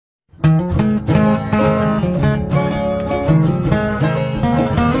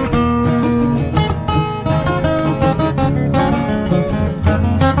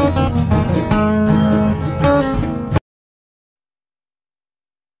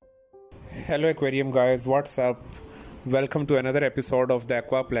Hello aquarium guys, what's up? Welcome to another episode of the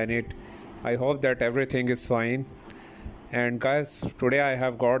Aqua Planet. I hope that everything is fine. And guys, today I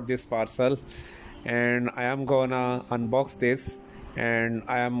have got this parcel and I am gonna unbox this and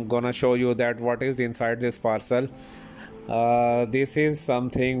I am gonna show you that what is inside this parcel. This is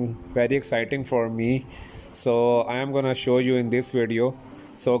something very exciting for me, so I am gonna show you in this video.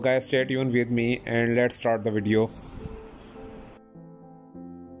 So guys, stay tuned with me and let's start the video.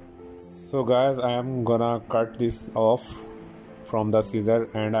 So guys, I am gonna cut this off from the scissor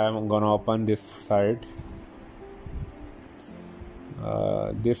and I am gonna open this side.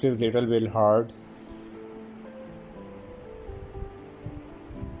 This is little bit hard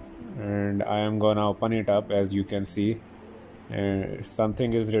and I am gonna open it up. As you can see, and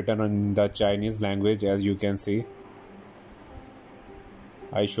something is written in the Chinese language. As you can see,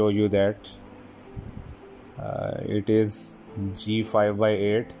 I show you that it is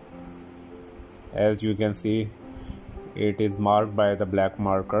G5/8. As you can see, it is marked by the black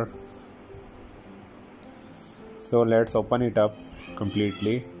marker. So let's open it up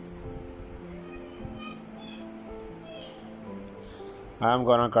completely. I am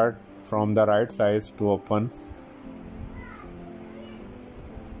gonna cut from the right side to open.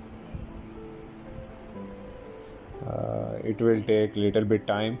 It will take little bit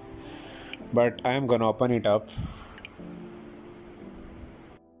time, but I am gonna open it up.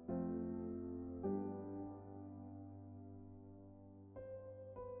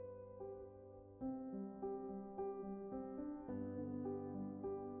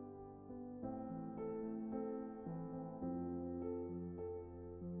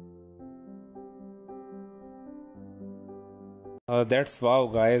 That's wow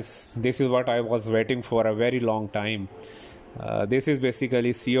guys, this is what I was waiting for a very long time. This is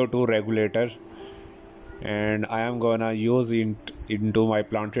basically CO2 regulator and I am gonna use it into my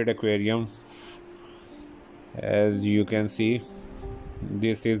planted aquarium. As you can see,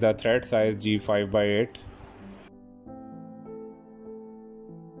 this is the thread size G5/8.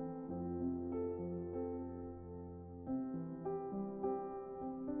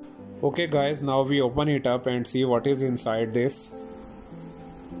 Okay guys, now we open it up and see what is inside this.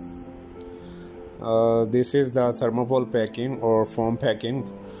 This is the thermopole packing or foam packing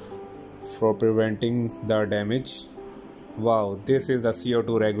for preventing the damage. Wow, this is a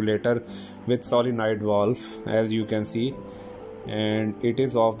CO2 regulator with solenoid valve, as you can see, and it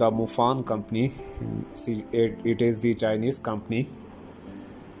is of the Mufan company. See, it is the Chinese company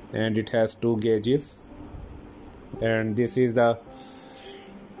and it has two gauges, and this is the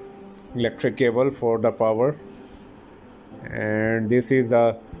electric cable for the power, and this is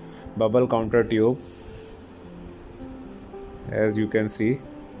the bubble counter tube, as you can see,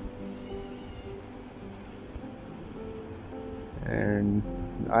 and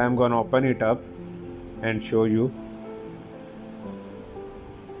I am gonna open it up and show you.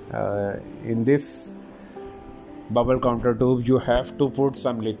 In this bubble counter tube you have to put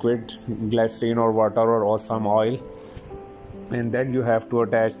some liquid, glycerine or water or some oil, and then you have to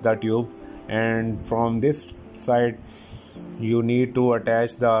attach the tube, and from this side you need to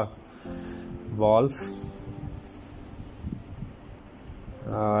attach the valve.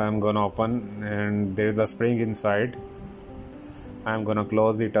 I'm gonna open and there is a spring inside. I'm gonna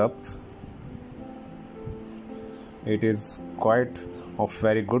close it up. It is quite of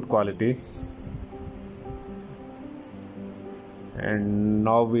very good quality, and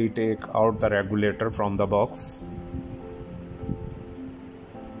now we take out the regulator from the box.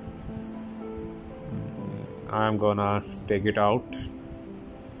 I'm gonna take it out.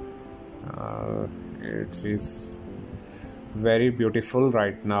 It is very beautiful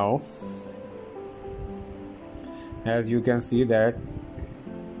right now. As you can see that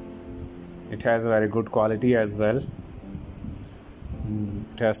it has very good quality as well.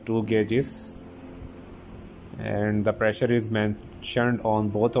 It has two gauges and the pressure is mentioned on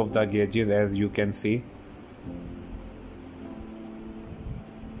both of the gauges, as you can see.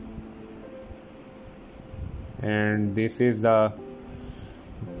 And this is the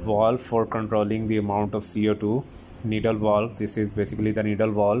valve for controlling the amount of CO2, needle valve. This is basically the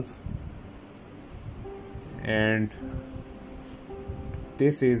needle valve, and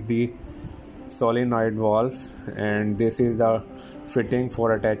this is the solenoid valve, and this is the fitting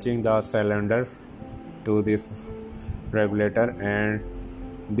for attaching the cylinder to this regulator, and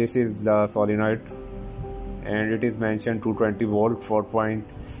this is the solenoid, and it is mentioned 220 volt,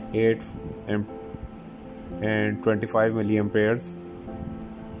 4.8 and 25 milliamperes.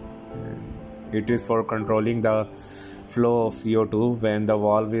 It is for controlling the flow of CO2. When the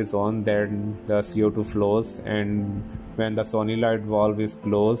valve is on, then the CO2 flows, and when the solenoid valve is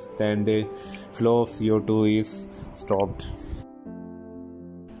closed, then the flow of CO2 is stopped.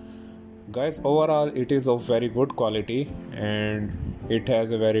 Guys, overall it is of very good quality and it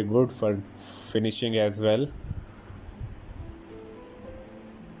has a very good finishing as well.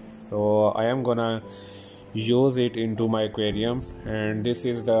 So I am gonna use it into my aquarium, and this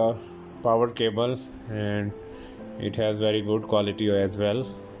is the power cable, and it has very good quality as well,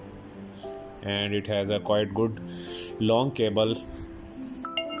 and it has a quite good long cable.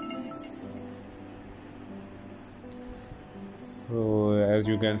 So as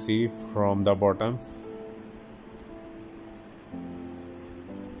you can see from the bottom,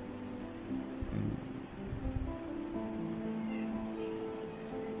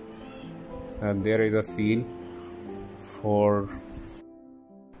 and there is a seal for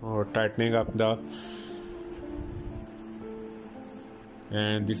tightening up the,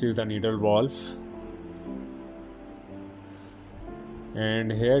 and this is the needle valve,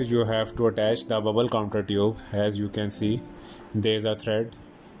 and here you have to attach the bubble counter tube. As you can see, there is a thread,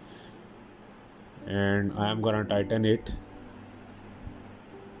 and I am gonna tighten it,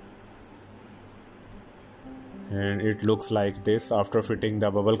 and it looks like this after fitting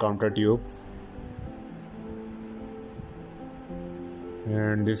the bubble counter tube.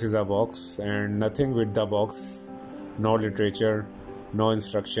 And this is a box, and nothing with the box, no literature, no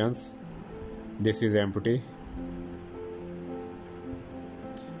instructions. This is empty,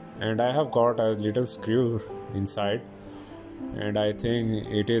 and I have got a little screw inside, and I think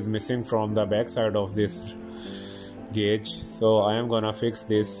it is missing from the back side of this gauge, so I am gonna fix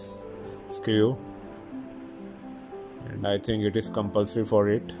this screw, and I think it is compulsory for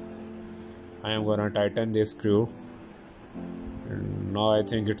it. I am gonna tighten this screw, and now I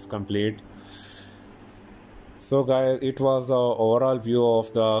think it's complete. So guys, it was the overall view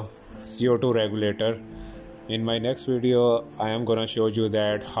of the CO2 regulator. In my next video I am gonna show you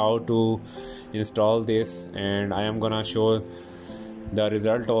that how to install this, and I am gonna show the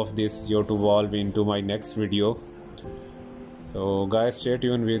result of this CO2 valve into my next video. So guys, stay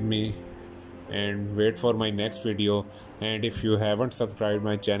tuned with me and wait for my next video, and if you haven't subscribed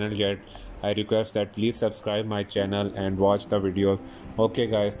my channel yet, I request that please subscribe my channel and watch the videos. Okay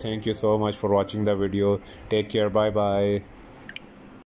guys, thank you so much for watching the video. Take care, bye bye.